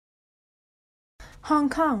Hong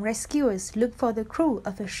Kong rescuers look for the crew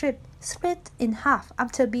of a ship split in half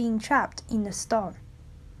after being trapped in a storm.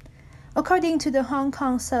 According to the Hong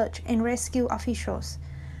Kong search and rescue officials,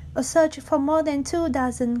 a search for more than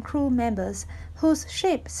 24 crew members whose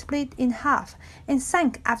ship split in half and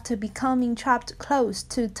sank after becoming trapped close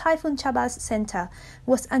to Typhoon Chaba's center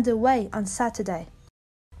was underway on Saturday.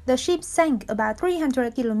 The ship sank about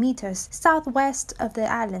 300 kilometers southwest of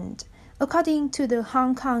the island, according to the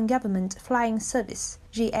Hong Kong Government Flying Service,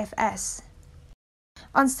 GFS.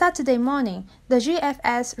 On Saturday morning, the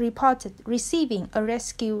GFS reported receiving a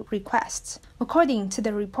rescue request. According to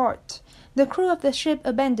the report, the crew of the ship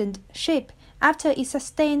abandoned ship after it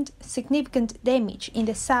sustained significant damage in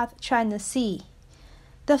the South China Sea.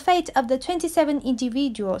 The fate of the 27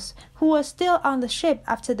 individuals who were still on the ship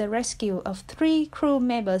after the rescue of 3 crew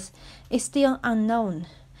members is still unknown,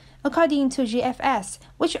 according to GFS,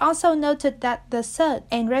 which also noted that the search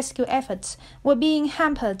and rescue efforts were being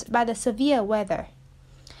hampered by the severe weather.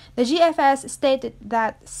 The GFS stated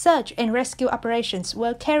that search and rescue operations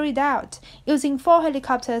were carried out using 4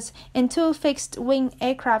 helicopters and 2 fixed-wing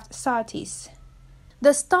aircraft sorties.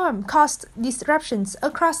 The storm caused disruptions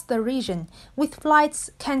across the region, with flights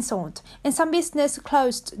cancelled and some business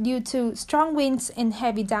closed due to strong winds and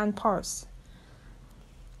heavy downpours.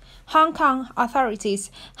 Hong Kong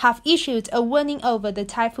authorities have issued a warning over the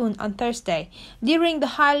typhoon on Thursday during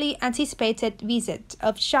the highly anticipated visit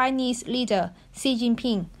of Chinese leader Xi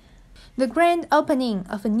Jinping. The grand opening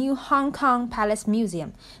of a new Hong Kong Palace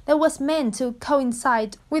Museum that was meant to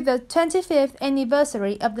coincide with the 25th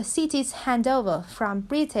anniversary of the city's handover from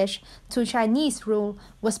British to Chinese rule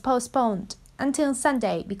was postponed until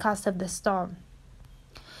Sunday because of the storm.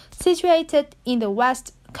 Situated in the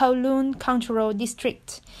West Kowloon Cultural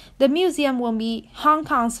District, the museum will be Hong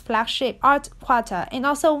Kong's flagship art quarter and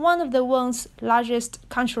also one of the world's largest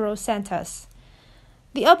cultural centers.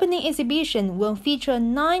 The opening exhibition will feature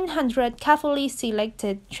 900 carefully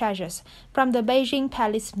selected treasures from the Beijing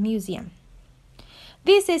Palace Museum.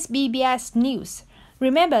 This is BBS News.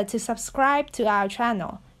 Remember to subscribe to our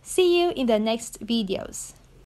channel. See you in the next videos.